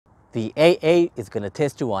The AA is going to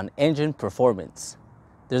test you on engine performance.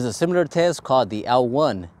 There's a similar test called the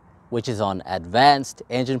L1, which is on advanced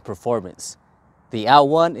engine performance. The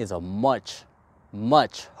L1 is a much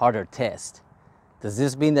harder test. Does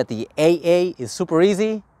this mean that the AA is super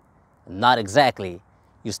easy? Not exactly.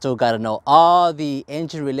 You still got to know all the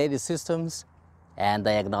engine-related systems and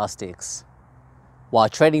diagnostics. While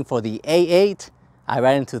training for the A8, I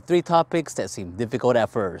ran into 3 topics that seemed difficult at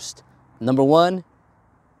first. Number 1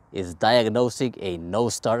 is diagnosing a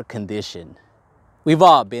no-start condition. We've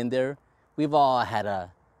all been there. We've all had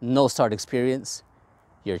a no-start experience.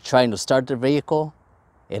 You're trying to start the vehicle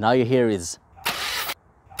and all you hear is.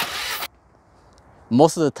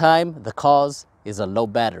 Most of the time, the cause is a low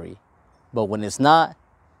battery. But when it's not,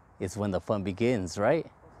 it's when the fun begins, right?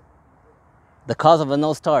 The cause of a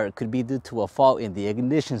no-start could be due to a fault in the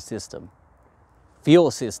ignition system,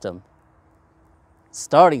 fuel system,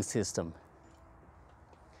 starting system.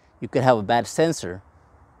 You could have a bad sensor,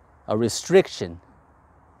 a restriction,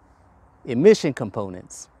 emission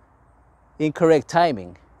components, incorrect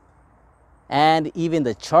timing, and even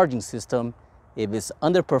the charging system, if it's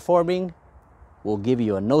underperforming, will give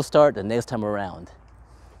you a no start the next time around.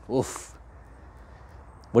 Oof.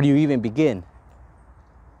 Where do you even begin?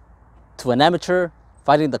 To an amateur,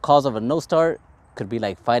 finding the cause of a no start could be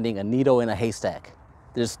like finding a needle in a haystack.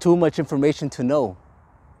 There's too much information to know.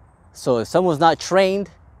 So if someone's not trained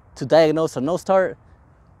to diagnose a no start,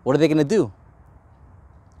 what are they gonna do?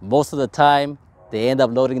 Most of the time, they end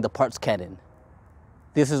up loading the parts cannon.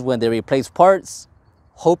 This is when they replace parts,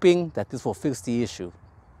 hoping that this will fix the issue.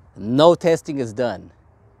 No testing is done.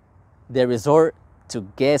 They resort to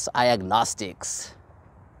guess diagnostics.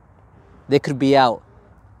 They could be out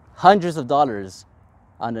hundreds of dollars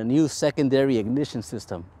on a new secondary ignition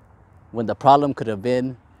system when the problem could have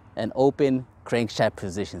been an open crankshaft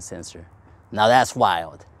position sensor. Now that's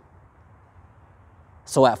wild.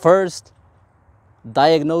 So at first,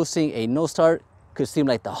 diagnosing a no start could seem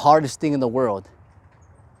like the hardest thing in the world.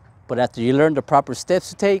 But after you learn the proper steps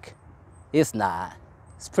to take, it's not.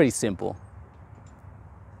 It's pretty simple.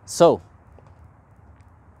 So,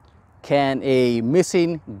 can a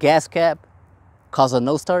missing gas cap cause a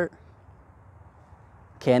no start?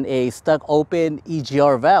 Can a stuck open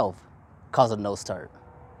EGR valve cause a no start?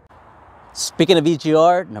 Speaking of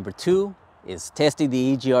EGR, number 2 is testing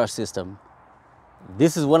the EGR system.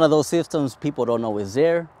 This is one of those systems people don't know is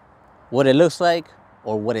there, what it looks like,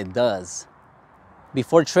 or what it does.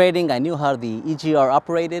 Before training, I knew how the EGR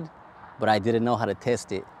operated, but I didn't know how to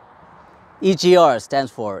test it. EGR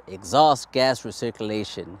stands for exhaust gas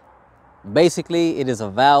recirculation. Basically, it is a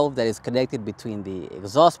valve that is connected between the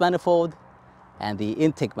exhaust manifold and the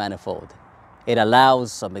intake manifold. It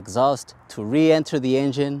allows some exhaust to re-enter the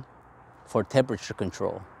engine for temperature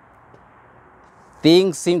control.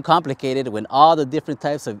 Things seem complicated when all the different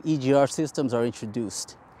types of EGR systems are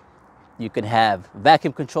introduced. You can have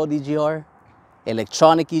vacuum-controlled EGR,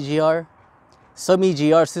 electronic EGR. Some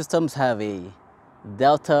EGR systems have a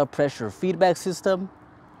delta pressure feedback system.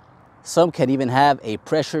 Some can even have a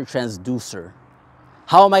pressure transducer.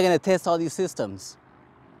 How am I going to test all these systems?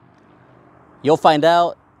 You'll find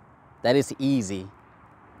out that it's easy.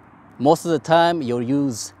 Most of the time, you'll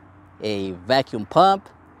use a vacuum pump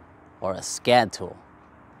or a scan tool.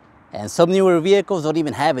 And some newer vehicles don't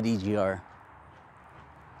even have an EGR.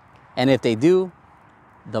 And if they do,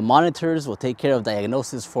 the monitors will take care of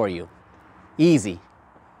diagnosis for you. Easy.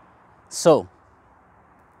 So,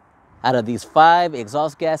 out of these 5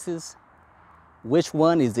 exhaust gases, which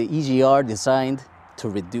one is the EGR designed to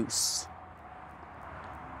reduce?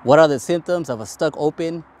 What are the symptoms of a stuck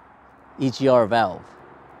open EGR valve?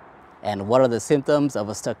 And what are the symptoms of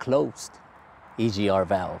a stuck closed EGR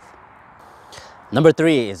valve? Number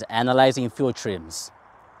 3 is analyzing fuel trims.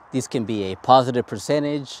 These can be a positive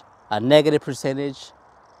percentage, a negative percentage.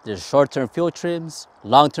 There's short-term fuel trims,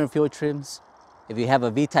 long-term fuel trims. If you have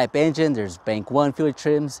a V-type engine, there's bank 1 fuel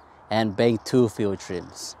trims and bank 2 fuel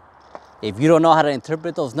trims. If you don't know how to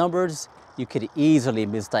interpret those numbers, you could easily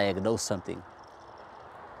misdiagnose something.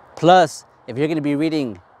 Plus, if you're going to be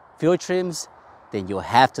reading fuel trims, then you'll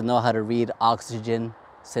have to know how to read oxygen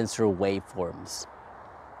sensor waveforms.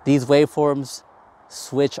 These waveforms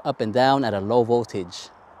switch up and down at a low voltage.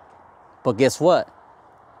 But guess what?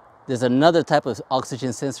 There's another type of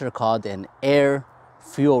oxygen sensor called an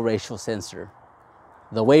air-fuel ratio sensor.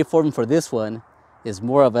 The waveform for this one is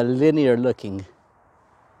more of a linear looking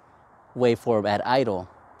waveform at idle.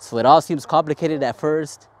 So it all seems complicated at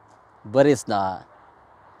first, but it's not.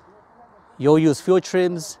 You'll use fuel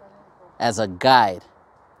trims as a guide.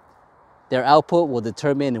 Their output will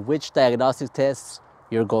determine which diagnostic tests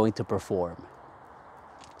you're going to perform.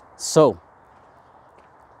 So,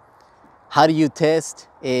 how do you test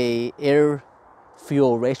a air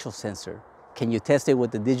fuel ratio sensor? Can you test it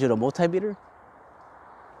with the digital multimeter?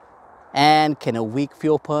 And can a weak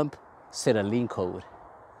fuel pump set a lean code?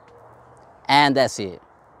 And that's it.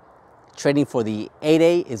 Training for the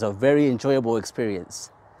 8A is a very enjoyable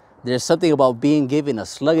experience. There's something about being given a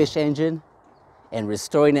sluggish engine and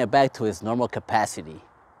restoring it back to its normal capacity.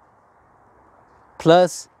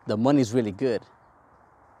 Plus, the money's really good.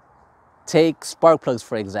 Take spark plugs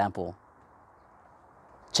for example.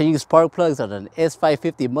 Changing spark plugs on an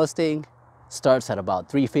S550 Mustang starts at about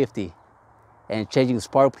 $350, and changing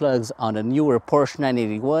spark plugs on a newer Porsche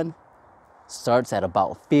 981 starts at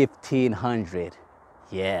about $1,500.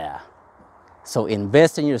 Yeah. So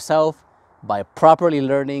invest in yourself by properly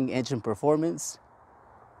learning engine performance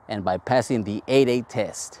and by passing the 8A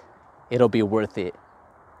test. It'll be worth it.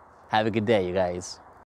 Have a good day, you guys.